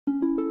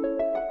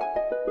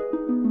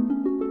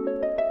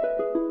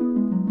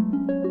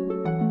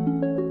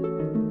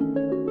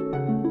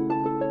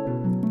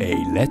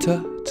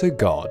Letter to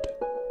God.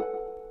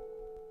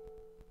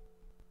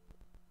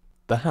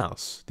 The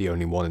house, the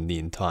only one in the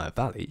entire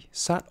valley,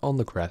 sat on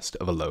the crest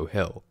of a low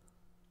hill.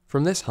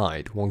 From this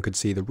height one could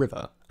see the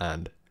river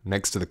and,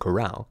 next to the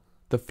corral,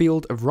 the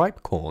field of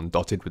ripe corn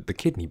dotted with the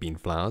kidney bean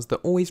flowers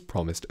that always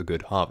promised a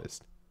good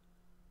harvest.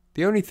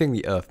 The only thing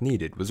the earth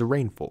needed was a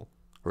rainfall,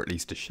 or at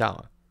least a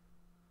shower.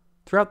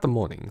 Throughout the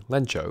morning,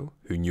 Lencho,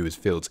 who knew his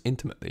fields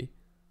intimately,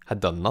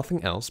 had done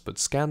nothing else but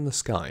scan the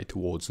sky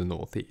towards the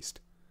northeast.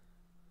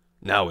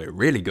 "Now we're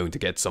really going to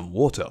get some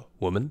water,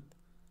 woman."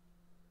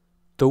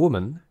 The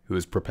woman, who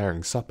was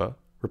preparing supper,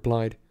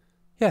 replied,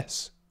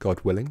 "Yes,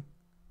 God willing."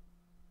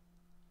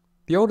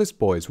 The oldest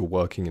boys were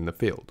working in the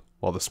field,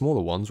 while the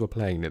smaller ones were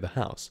playing near the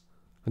house,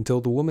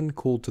 until the woman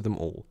called to them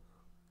all,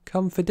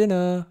 "Come for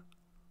dinner."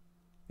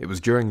 It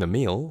was during the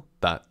meal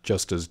that,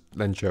 just as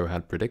Lencho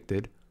had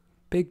predicted,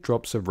 big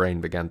drops of rain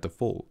began to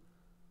fall.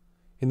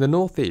 In the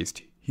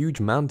northeast,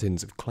 huge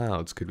mountains of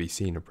clouds could be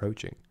seen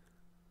approaching.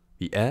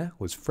 The air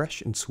was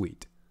fresh and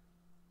sweet.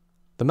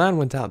 The man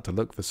went out to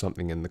look for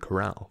something in the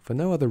corral for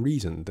no other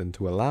reason than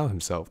to allow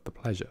himself the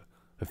pleasure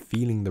of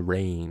feeling the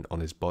rain on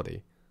his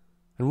body,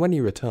 and when he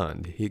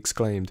returned, he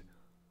exclaimed,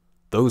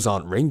 "Those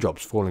aren't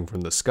raindrops falling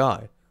from the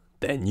sky,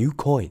 they're new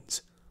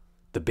coins.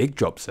 The big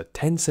drops are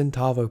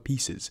 10-centavo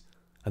pieces,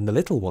 and the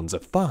little ones are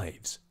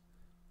 5s.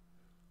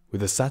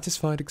 With a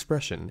satisfied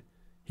expression,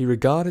 he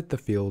regarded the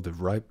field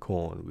of ripe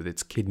corn with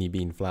its kidney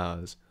bean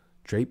flowers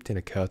draped in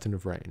a curtain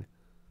of rain.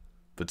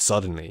 But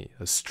suddenly,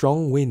 a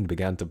strong wind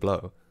began to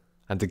blow,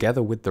 and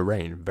together with the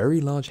rain,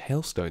 very large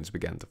hailstones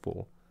began to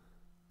fall.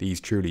 These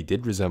truly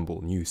did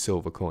resemble new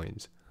silver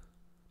coins.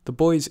 The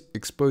boys,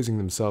 exposing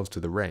themselves to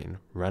the rain,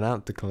 ran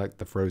out to collect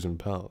the frozen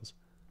pearls.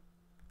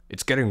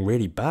 "It's getting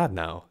really bad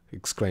now,"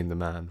 exclaimed the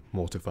man,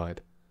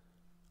 mortified.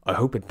 "I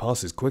hope it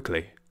passes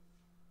quickly."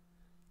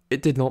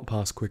 It did not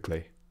pass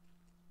quickly.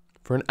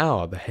 For an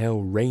hour the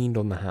hail rained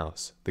on the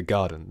house, the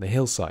garden, the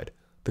hillside,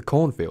 the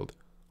cornfield,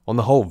 on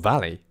the whole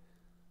valley.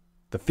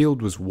 The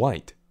field was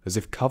white, as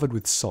if covered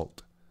with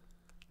salt.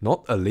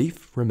 Not a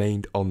leaf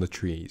remained on the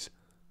trees.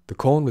 The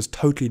corn was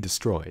totally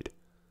destroyed.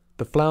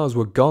 The flowers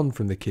were gone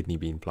from the kidney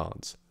bean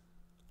plants.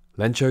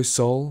 Lencho's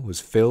soul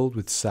was filled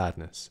with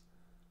sadness.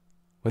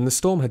 When the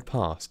storm had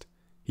passed,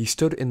 he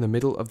stood in the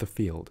middle of the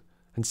field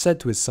and said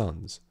to his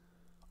sons,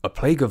 "A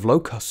plague of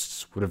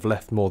locusts would have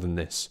left more than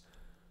this.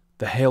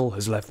 The hail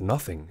has left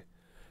nothing.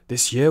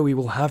 This year we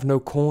will have no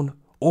corn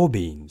or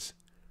beans."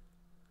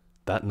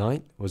 That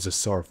night was a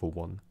sorrowful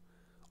one.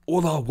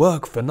 "All our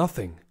work for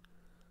nothing.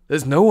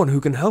 There's no one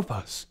who can help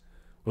us.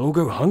 We'll all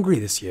go hungry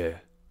this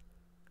year."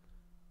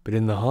 But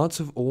in the hearts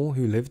of all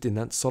who lived in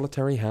that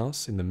solitary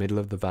house in the middle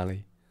of the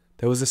valley,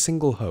 there was a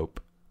single hope: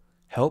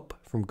 help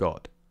from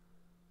God.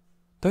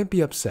 Don't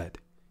be upset,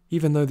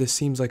 even though this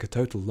seems like a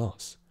total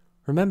loss.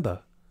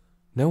 Remember,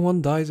 no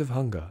one dies of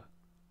hunger.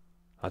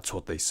 That's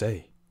what they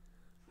say.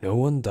 No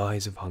one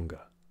dies of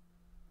hunger.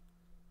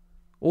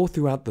 All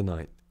throughout the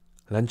night,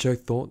 Lencho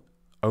thought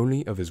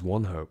only of his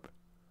one hope: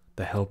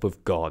 the help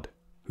of God,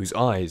 whose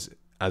eyes,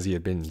 as he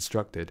had been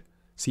instructed,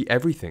 see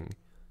everything,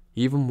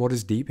 even what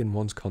is deep in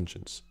one's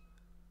conscience.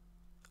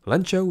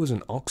 Lencho was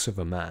an ox of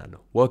a man,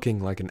 working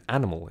like an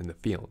animal in the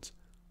fields,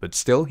 but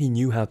still he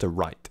knew how to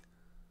write.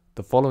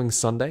 The following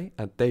Sunday,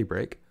 at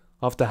daybreak,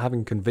 after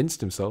having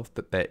convinced himself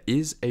that there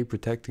is a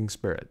protecting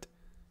spirit,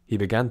 he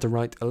began to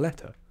write a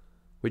letter,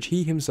 which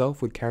he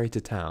himself would carry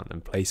to town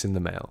and place in the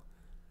mail.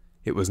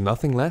 It was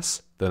nothing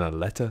less than a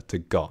letter to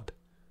God.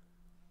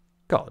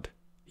 "God,"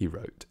 he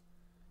wrote,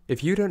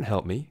 "if you don't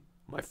help me,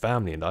 my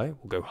family and I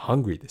will go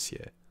hungry this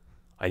year.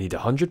 I need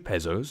 100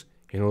 pesos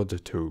in order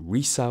to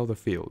resow the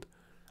field,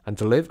 and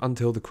to live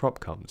until the crop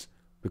comes,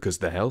 because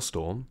the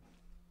hailstorm..."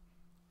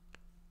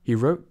 He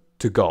wrote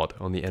to God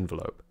on the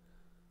envelope,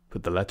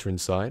 put the letter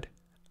inside,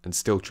 and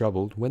still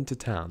troubled, went to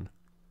town.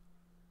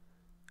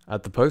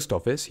 At the post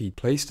office, he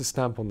placed a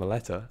stamp on the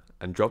letter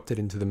and dropped it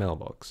into the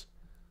mailbox.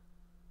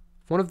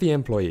 One of the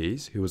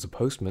employees, who was a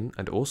postman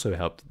and also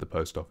helped at the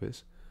post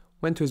office,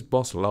 went to his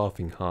boss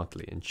laughing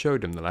heartily and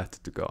showed him the letter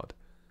to God.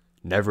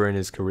 Never in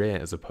his career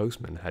as a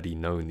postman had he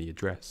known the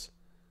address.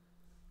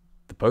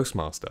 The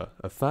postmaster,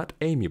 a fat,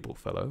 amiable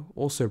fellow,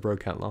 also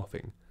broke out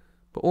laughing,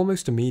 but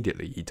almost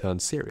immediately he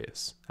turned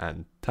serious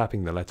and,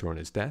 tapping the letter on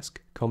his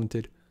desk,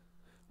 commented,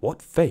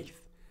 "What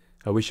faith!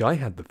 I wish I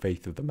had the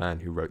faith of the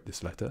man who wrote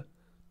this letter,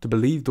 to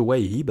believe the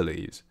way he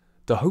believes,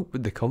 to hope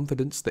with the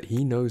confidence that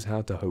he knows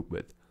how to hope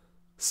with,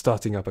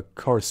 starting up a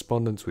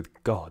correspondence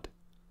with God."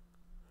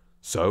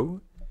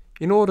 So,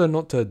 in order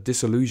not to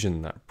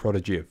disillusion that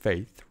prodigy of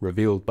faith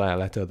revealed by a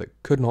letter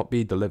that could not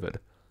be delivered,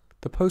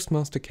 the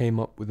postmaster came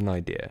up with an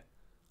idea: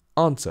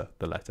 answer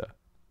the letter.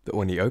 But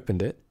when he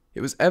opened it, it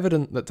was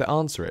evident that to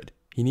answer it,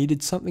 he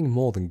needed something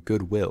more than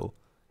goodwill,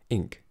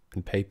 ink,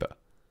 and paper.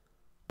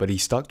 But he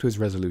stuck to his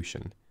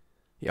resolution.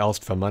 He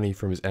asked for money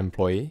from his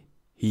employee,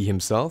 he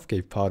himself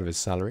gave part of his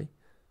salary,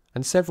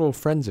 and several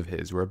friends of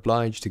his were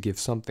obliged to give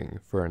something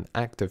for an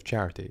act of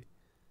charity.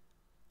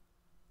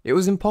 It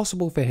was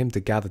impossible for him to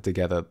gather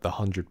together the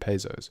 100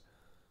 pesos,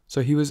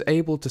 so he was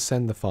able to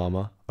send the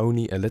farmer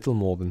only a little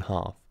more than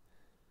half.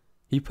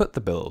 He put the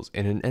bills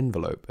in an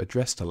envelope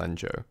addressed to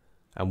Lencho,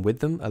 and with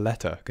them a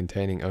letter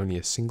containing only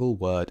a single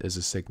word as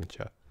a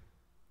signature: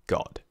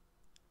 God.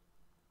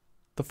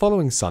 The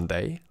following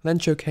Sunday,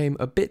 Lencho came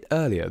a bit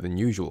earlier than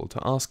usual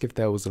to ask if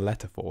there was a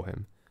letter for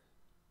him.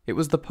 It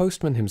was the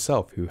postman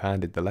himself who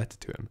handed the letter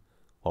to him,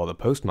 while the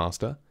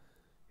postmaster,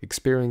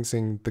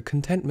 experiencing the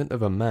contentment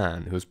of a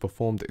man who has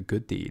performed a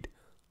good deed,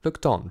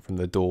 looked on from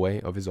the doorway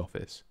of his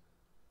office.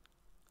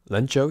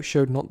 Lencho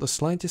showed not the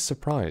slightest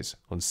surprise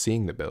on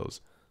seeing the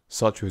bills,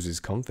 such was his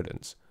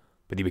confidence,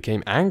 but he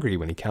became angry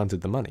when he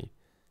counted the money.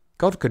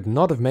 God could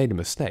not have made a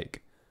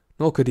mistake,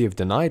 nor could he have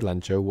denied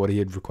Lencho what he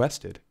had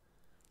requested.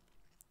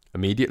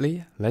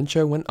 Immediately,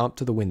 Lencho went up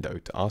to the window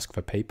to ask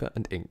for paper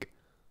and ink.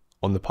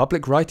 On the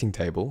public writing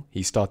table,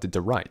 he started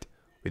to write,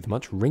 with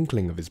much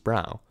wrinkling of his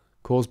brow,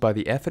 caused by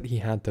the effort he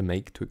had to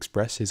make to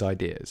express his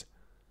ideas.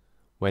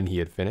 When he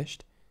had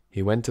finished,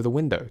 he went to the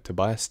window to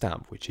buy a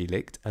stamp which he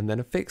licked and then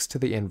affixed to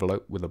the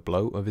envelope with a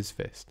blow of his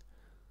fist.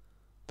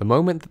 The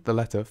moment that the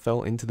letter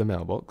fell into the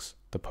mailbox,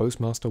 the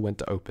postmaster went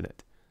to open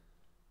it.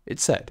 It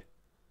said,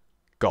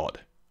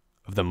 "God,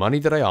 of the money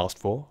that I asked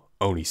for,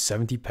 only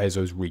 70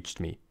 pesos reached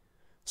me.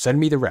 Send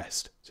me the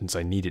rest, since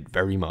I need it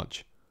very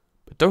much.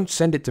 But don't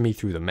send it to me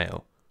through the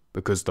mail,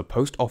 because the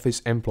post office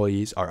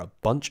employees are a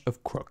bunch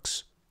of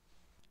crooks.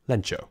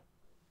 Lencho."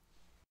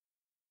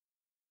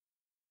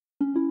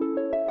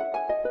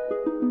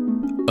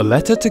 A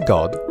Letter to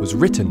God was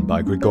written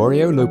by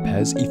Gregorio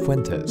Lopez y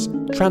Fuentes,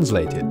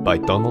 translated by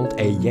Donald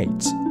A.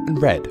 Yates, and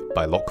read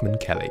by Lockman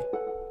Kelly.